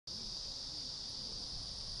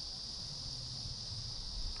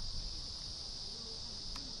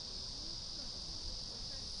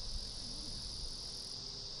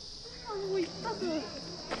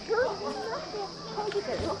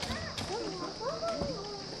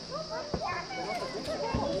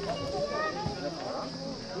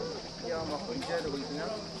旭山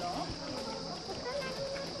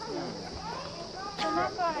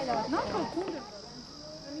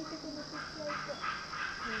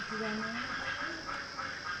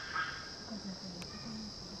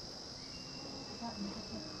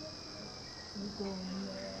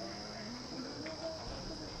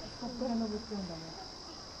動物園だね。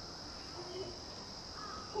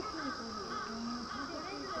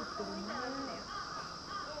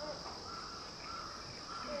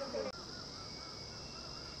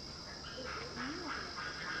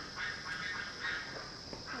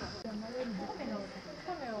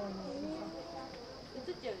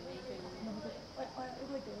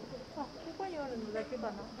ここにおるのだけか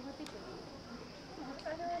な。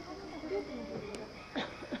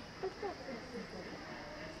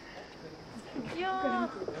いやー、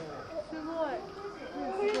すごい。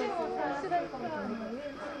これでもさ、白いかもしれない。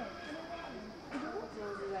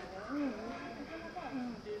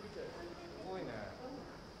すごいね。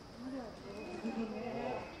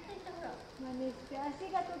真似して足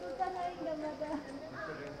が届かないんだまだ。す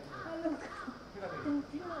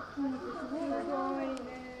ごいね。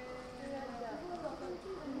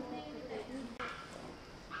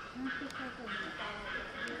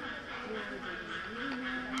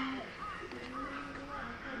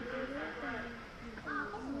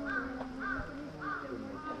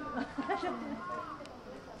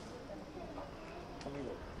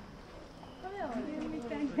み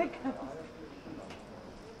たいな感じ。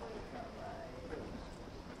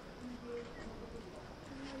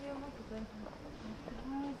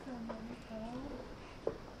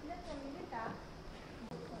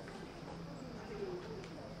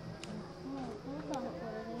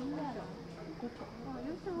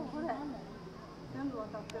全部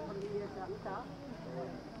渡ってるの見えた。見た？あ、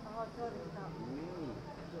そうでした。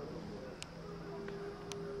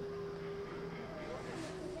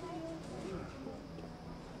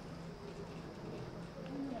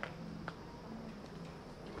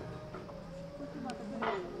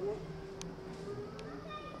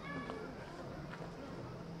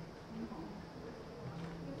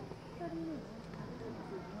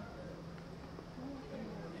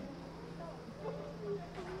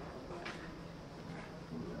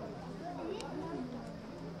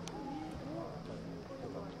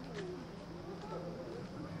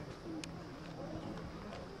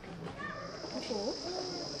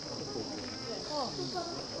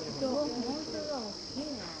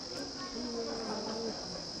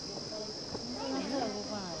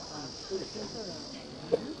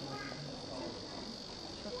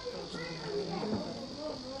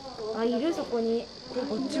あ、いるそこに。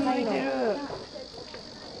こっちもいてる。で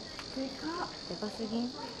かすぎん。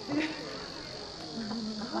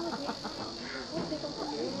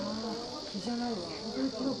木じゃないわ。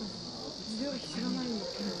腕は知らないんだ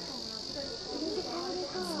けど。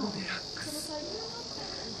デラックス。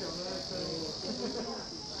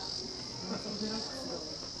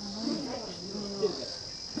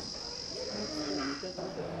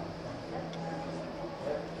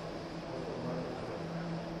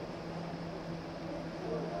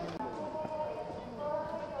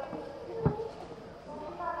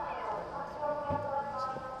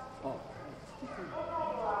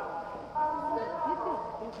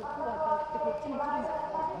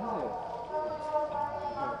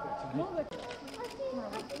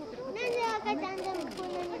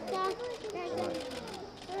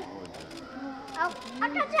赤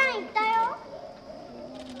ちゃんいたよ。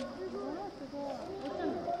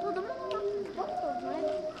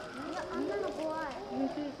あんなの怖い。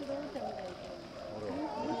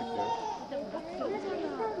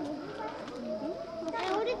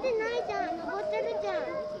降りてないじゃん。登ってるじゃん。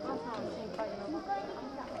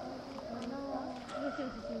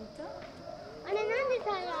あれなんで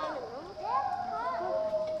タイヤあるの？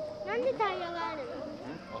なんでタイヤがあるの？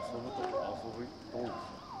遊ぶとか遊ぶ道具。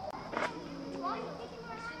こ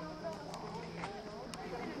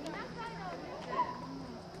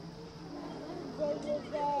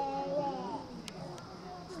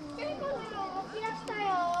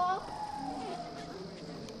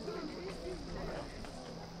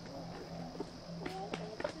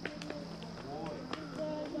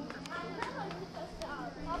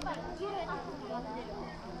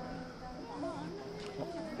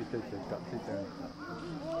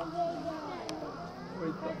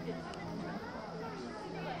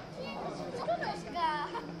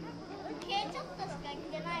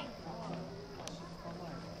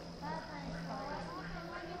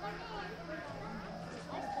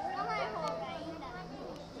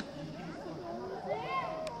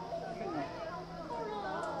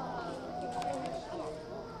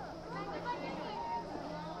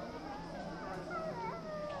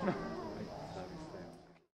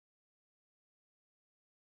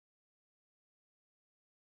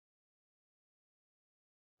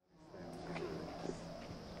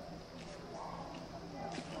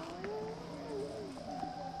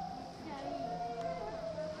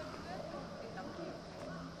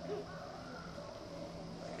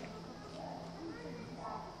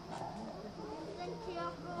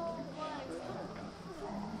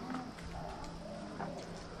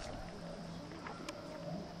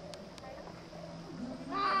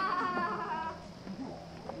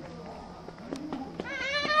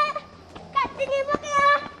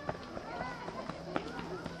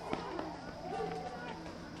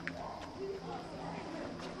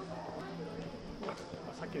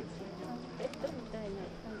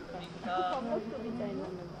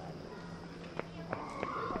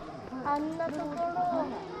あんなところ、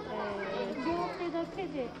両手だけ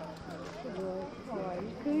で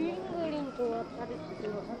グリングリンと渡るってい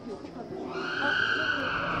う。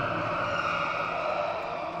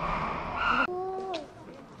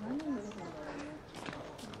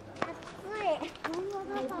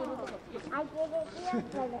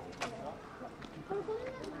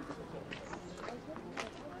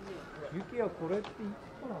ユキはこれってい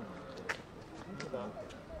つからなの？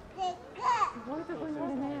すごいとこにいる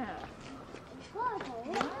ね。なん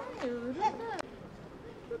でうるさい。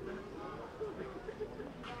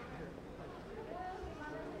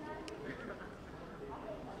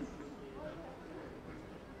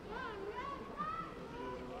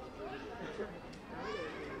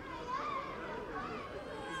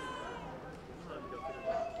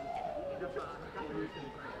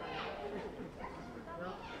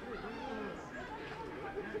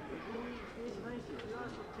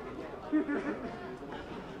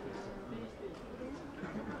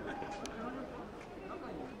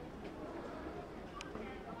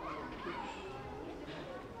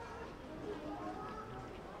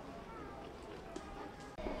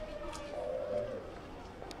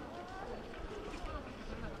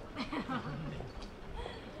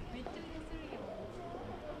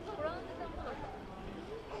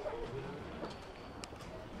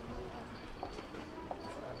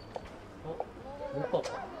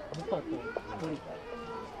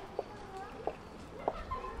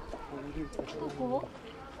どこ？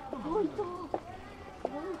どこいた？